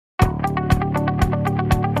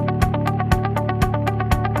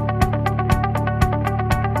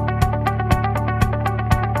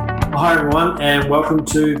everyone, and welcome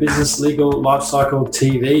to Business Legal Lifecycle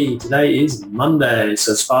TV. Today is Monday,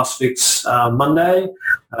 so it's Fast Fix Monday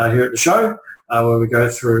here at the show, where we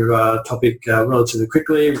go through a topic relatively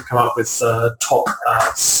quickly. We've come up with top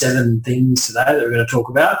 7 things today that we're going to talk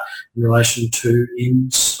about in relation to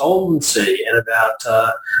insolvency and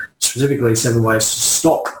about specifically 7 ways to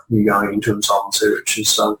stop you going into insolvency, which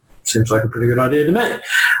is seems like a pretty good idea to me.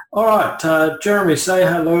 All right, Jeremy, say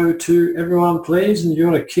hello to everyone, please. And do you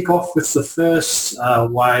want to kick off with the first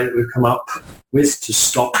way that we've come up with to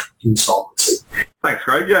stop insolvency? Thanks,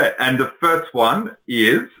 Craig. Yeah, and the first one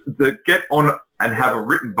is to get on and have a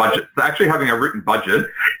written budget. So actually having a written budget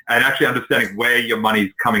and actually understanding where your money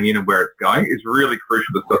is coming in and where it's going is really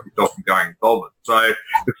crucial to stop yourself from going insolvent. So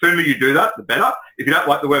the sooner you do that, the better. If you don't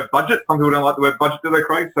like the word budget, some people don't like the word budget, do they,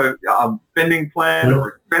 Craig? So spending plan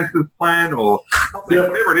or expenses plan or something,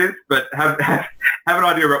 whatever it is, but have an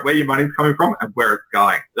idea about where your money's coming from and where it's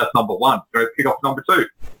going. That's number 1. So let's kick off number 2.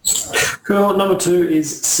 Cool. Number 2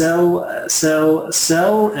 is sell, and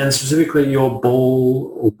specifically your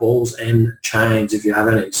balls and chains if you have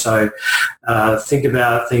any. So think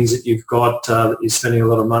about things that you've got that you're spending a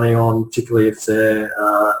lot of money on, particularly if they're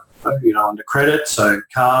under credit, so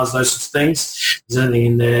cars, those sorts of things. Is there anything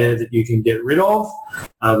in there that you can get rid of?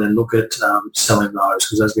 Then look at selling those,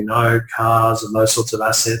 because as we know, cars and those sorts of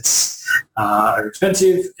assets are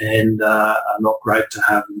expensive and are not great to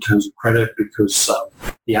have in terms of credit, because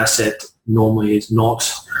the asset normally is not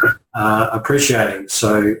appreciating.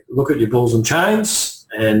 So look at your balls and chains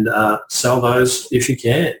and sell those if you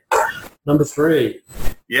can. Number 3.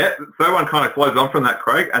 Yeah, the third one kind of flows on from that,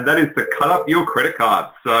 Craig, and that is to cut up your credit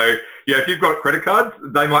cards. So, yeah, if you've got credit cards,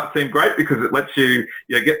 they might seem great because it lets you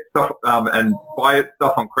get stuff and buy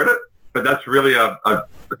stuff on credit, but that's really a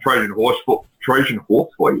Trojan horse for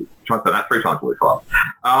you. Try and say that 3 times really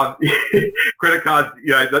fast. Credit cards,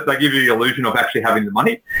 they give you the illusion of actually having the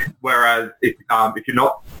money, whereas if you're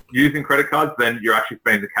not using credit cards, then you're actually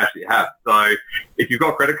spending the cash that you have. So if you've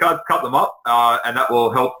got credit cards, cut them up, and that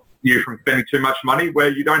will help you from spending too much money where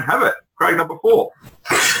you don't have it. Craig, number 4.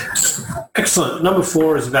 Excellent. Number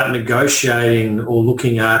 4 is about negotiating or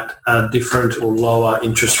looking at different or lower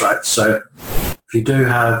interest rates. So if you do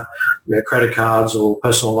have credit cards or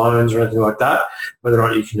personal loans or anything like that, whether or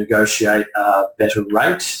not you can negotiate a better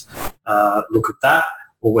rate, look at that,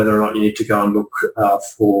 or whether or not you need to go and look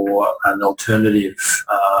for an alternative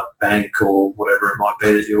bank or whatever it might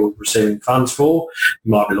be that you're receiving funds for.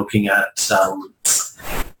 You might be looking at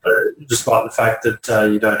despite the fact that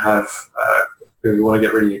you don't have, you want to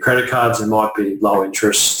get rid of your credit cards, there might be low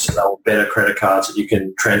interest or better credit cards that you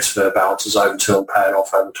can transfer balances over to and pay it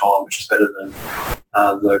off over time, which is better than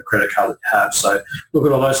the credit card that you have. So look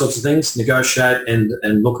at all those sorts of things, negotiate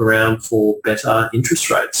and look around for better interest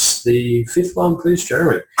rates. The 5th one, please,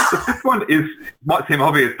 Jeremy. The 5th one might seem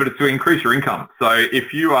obvious, but it's to increase your income. So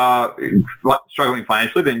if you are struggling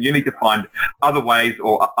financially, then you need to find other ways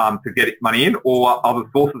or to get money in or other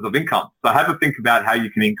sources of income. So have a think about how you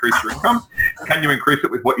can increase your income. Can you increase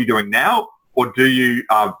it with what you're doing now, or do you,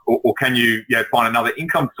 or can you find another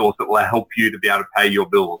income source that will help you to be able to pay your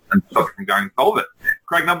bills and stop you from going insolvent?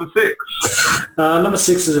 Craig, number 6. Number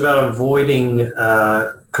 6 is about avoiding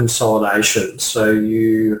consolidation. So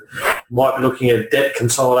you might be looking at debt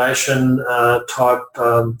consolidation type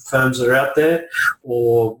firms that are out there,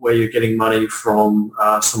 or where you're getting money from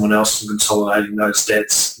someone else and consolidating those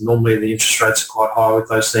debts. Normally the interest rates are quite high with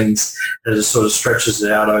those things, and it sort of stretches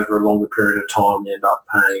it out over a longer period of time. You end up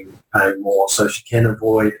paying more. So if you can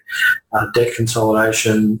avoid debt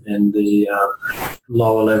consolidation and the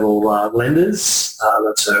lower level lenders,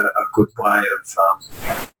 that's a good way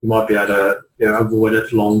of, you might be able to avoid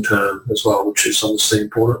it long term as well, which is obviously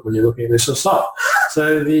important when you're looking at this sort of stuff.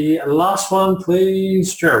 So the last one,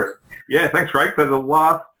 please, Jeremy. Yeah, thanks, Craig. So the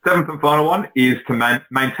last 7th and final one is to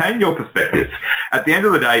maintain your perspective. At the end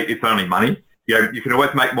of the day, it's only money. You can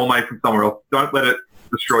always make more money from somewhere else. Don't let it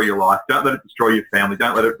destroy your life. Don't let it destroy your family.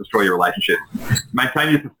 Don't let it destroy your relationships.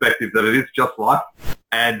 Maintain your perspective that it is just life,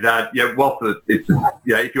 and that whilst if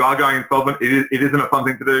you are going insolvent, it isn't a fun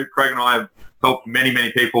thing to do. Craig and I have helped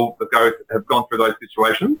many people that have gone through those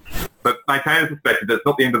situations. But maintain a perspective that it's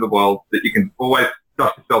not the end of the world. That you can always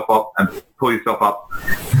dust yourself up and pull yourself up.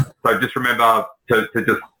 So just remember to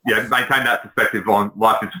just maintain that perspective on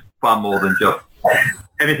life is far more than just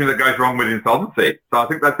anything that goes wrong with insolvency. So I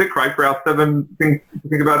think that's it, Craig, for our 7 things to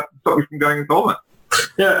think about to stop you from going insolvent.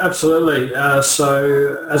 Yeah, absolutely.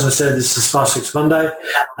 So, as I said, this is Fast Fix Monday.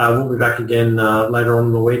 We'll be back again later on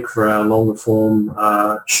in the week for our longer form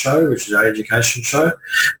show, which is our education show.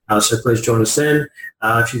 So please join us then.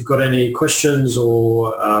 If you've got any questions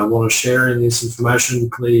or want to share any of this information,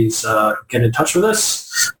 please get in touch with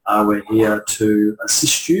us. We're here to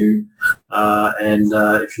assist you. And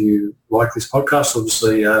if you like this podcast,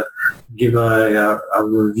 obviously give a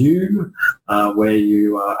review where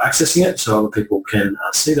you are accessing it so other people can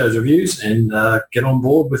see those reviews and get on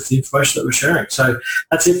board with the information that we're sharing. So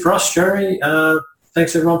that's it for us, Jeremy.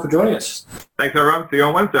 Thanks everyone for joining us. Thanks everyone. See you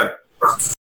on Wednesday.